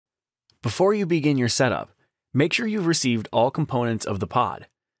Before you begin your setup, make sure you've received all components of the pod,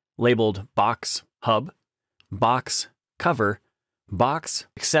 labeled box, hub, box, cover, box,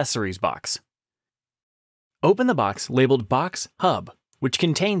 accessories box. Open the box labeled box, hub, which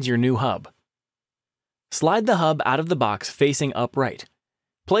contains your new hub. Slide the hub out of the box facing upright.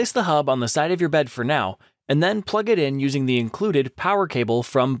 Place the hub on the side of your bed for now, and then plug it in using the included power cable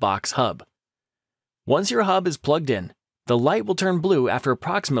from box hub. Once your hub is plugged in, the light will turn blue after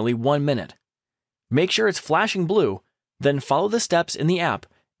approximately 1 minute. Make sure it's flashing blue, then follow the steps in the app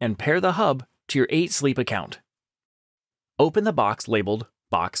and pair the hub to your 8 Sleep account. Open the box labeled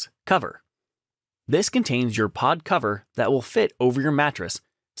box cover. This contains your pod cover that will fit over your mattress,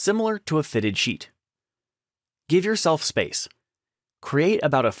 similar to a fitted sheet. Give yourself space. Create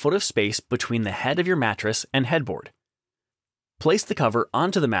about a foot of space between the head of your mattress and headboard. Place the cover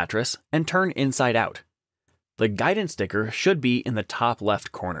onto the mattress and turn inside out. The guidance sticker should be in the top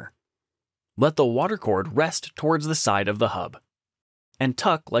left corner. Let the water cord rest towards the side of the hub, and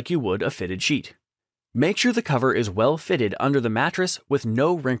tuck like you would a fitted sheet. Make sure the cover is well fitted under the mattress with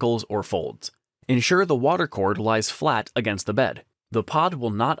no wrinkles or folds. Ensure the water cord lies flat against the bed. The pod will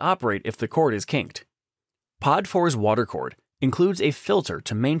not operate if the cord is kinked. Pod 4's water cord includes a filter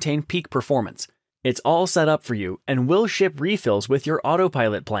to maintain peak performance. It's all set up for you and will ship refills with your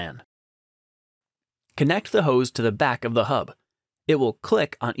autopilot plan. Connect the hose to the back of the hub. It will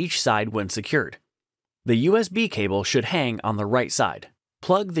click on each side when secured. The USB cable should hang on the right side.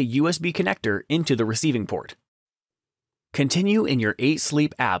 Plug the USB connector into the receiving port. Continue in your 8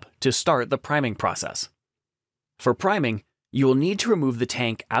 Sleep app to start the priming process. For priming, you will need to remove the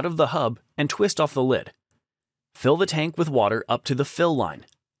tank out of the hub and twist off the lid. Fill the tank with water up to the fill line.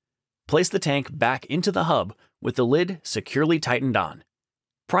 Place the tank back into the hub with the lid securely tightened on.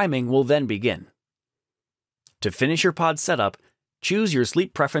 Priming will then begin. To finish your pod setup, choose your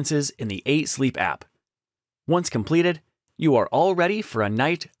sleep preferences in the 8 Sleep app. Once completed, you are all ready for a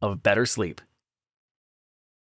night of better sleep.